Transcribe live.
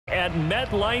at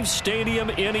MetLife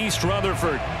Stadium in East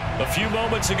Rutherford. A few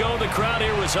moments ago, the crowd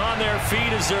here was on their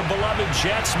feet as their beloved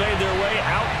Jets made their way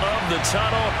out of the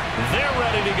tunnel. They're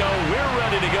ready to go. We're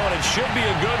ready to go, and it should be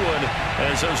a good one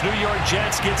as those New York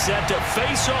Jets get set to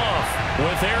face off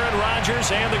with Aaron Rodgers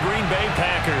and the Green Bay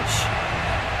Packers.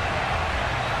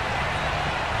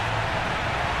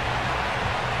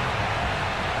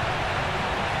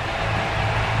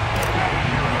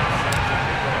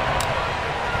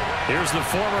 Here's the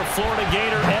former Florida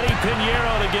Gator, Eddie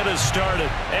Pinheiro, to get us started.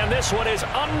 And this one is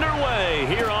underway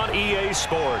here on EA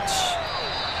Sports.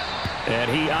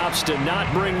 And he opts to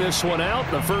not bring this one out.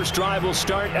 The first drive will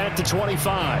start at the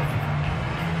 25.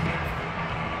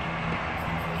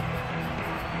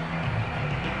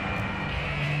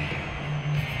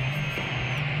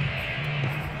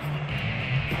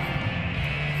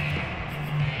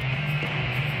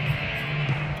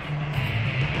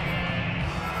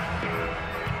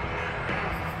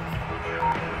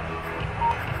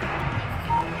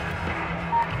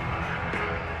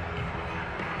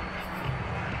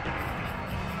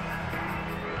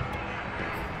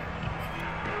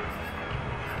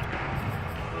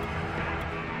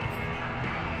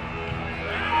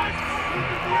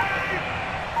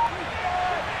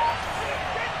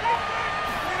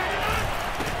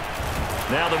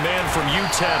 Now the man from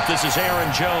UTEP, this is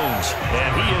Aaron Jones,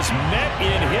 and he is met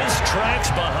in his tracks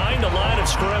behind the line of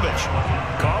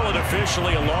scrimmage. Call it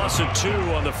officially a loss of 2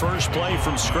 on the first play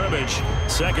from scrimmage.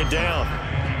 Second down.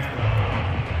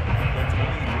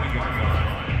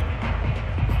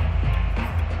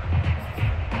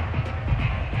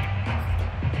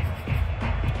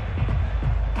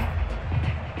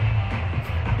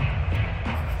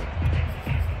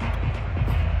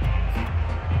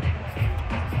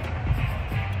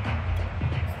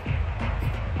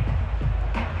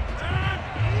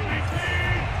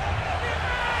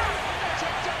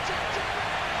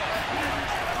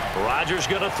 Rodgers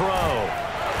going to throw.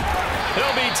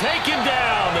 He'll be taken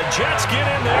down. The Jets get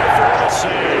in there for the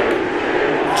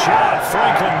save. John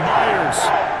Franklin Myers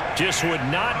just would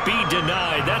not be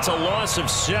denied. That's a loss of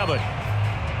 7.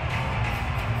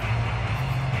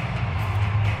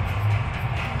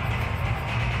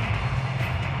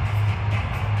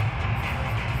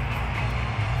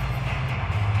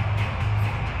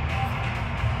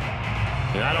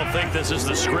 I don't think this is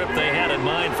the script they had in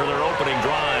mind for their opening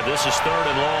drive. This is 3rd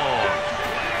and long.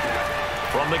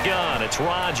 From the gun, it's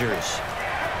Rodgers.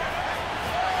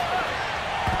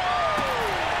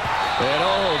 And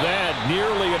oh, that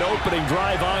nearly an opening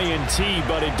drive INT,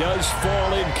 but it does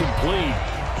fall incomplete.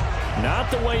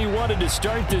 Not the way he wanted to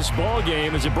start this ball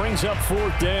game as it brings up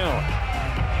 4th down.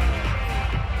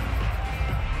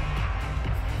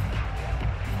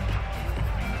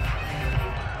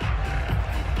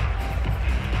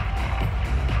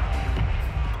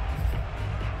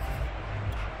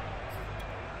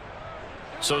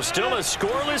 So still a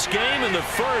scoreless game in the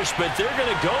first, but they're going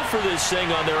to go for this thing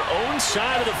on their own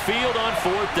side of the field on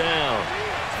 4th down.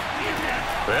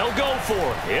 They'll go for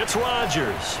it. It's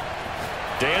Rodgers.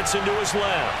 Dancing to his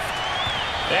left.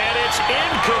 And it's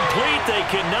incomplete. They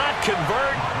cannot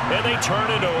convert, and they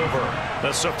turn it over.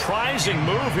 A surprising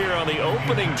move here on the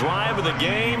opening drive of the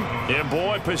game. And,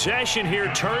 boy, possession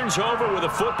here turns over with the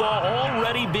football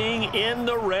already being in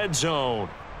the red zone.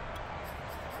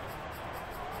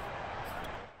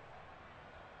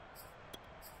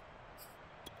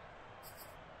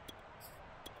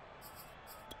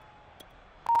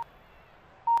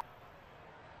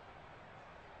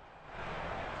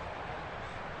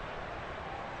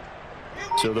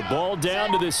 So the ball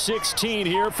down to the 16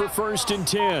 here for 1st and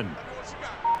 10.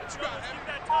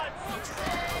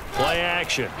 Play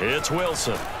action. It's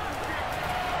Wilson.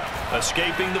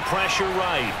 Escaping the pressure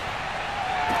right.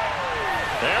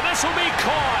 And this will be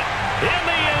caught in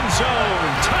the end zone.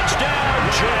 Touchdown,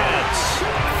 Jets.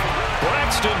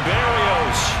 Braxton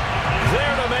Berrios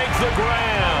there to make the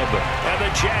grab. And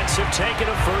the Jets have taken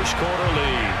a first-quarter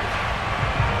lead.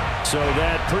 So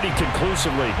that pretty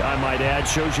conclusively, I might add,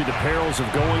 shows you the perils of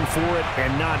going for it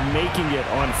and not making it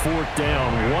on 4th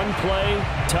down. One play,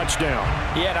 touchdown.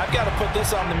 Yeah, and I've got to put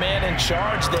this on the man in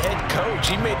charge, the head coach.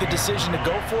 He made the decision to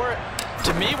go for it.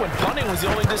 To me, when punting was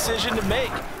the only decision to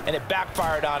make, and it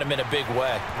backfired on him in a big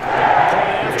way.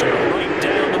 Point after, right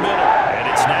down the middle, and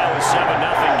it's now a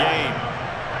 7-0 game.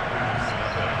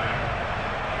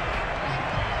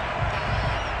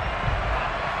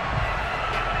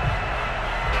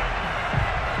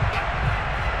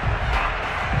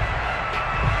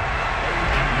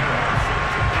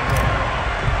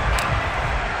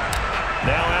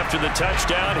 After the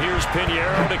touchdown, here's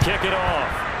Pinheiro to kick it off.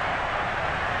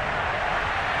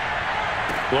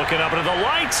 Looking up into the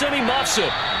lights, and he muffs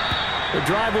it. The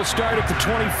drive will start at the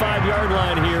 25-yard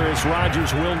line here as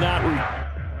Rodgers will not